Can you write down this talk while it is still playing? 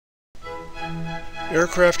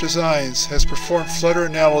Aircraft Designs has performed flutter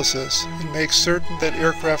analysis and makes certain that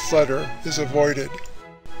aircraft flutter is avoided.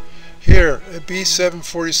 Here, a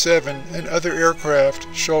B-747 and other aircraft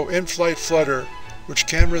show in-flight flutter, which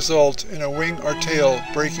can result in a wing or tail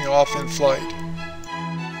breaking off in flight.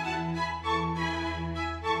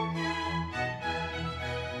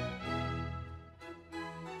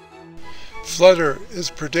 Flutter is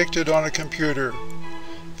predicted on a computer.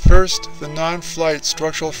 First, the non-flight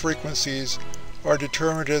structural frequencies are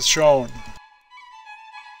determined as shown.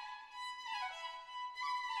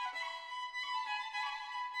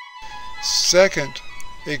 Second,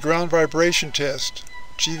 a ground vibration test,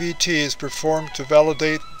 GVT, is performed to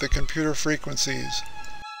validate the computer frequencies.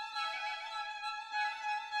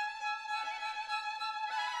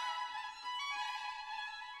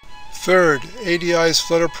 Third, ADI's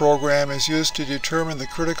flutter program is used to determine the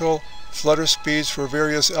critical flutter speeds for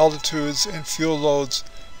various altitudes and fuel loads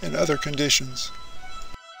and other conditions.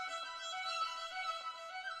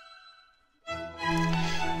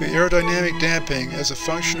 The aerodynamic damping as a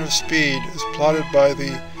function of speed is plotted by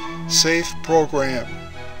the SAFE program.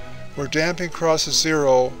 Where damping crosses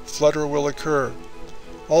zero, flutter will occur.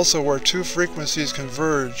 Also, where two frequencies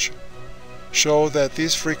converge, show that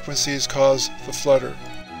these frequencies cause the flutter.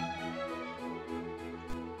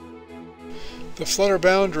 The flutter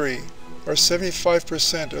boundary, or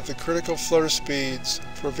 75% of the critical flutter speeds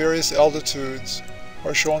for various altitudes,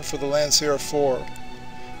 are shown for the Lancer 4,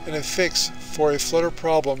 and a fix for a flutter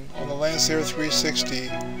problem on the Lancer 360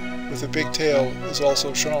 with a big tail is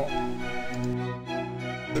also shown.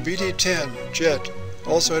 The BD-10 jet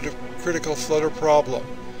also had a critical flutter problem.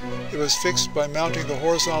 It was fixed by mounting the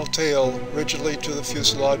horizontal tail rigidly to the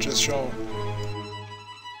fuselage as shown.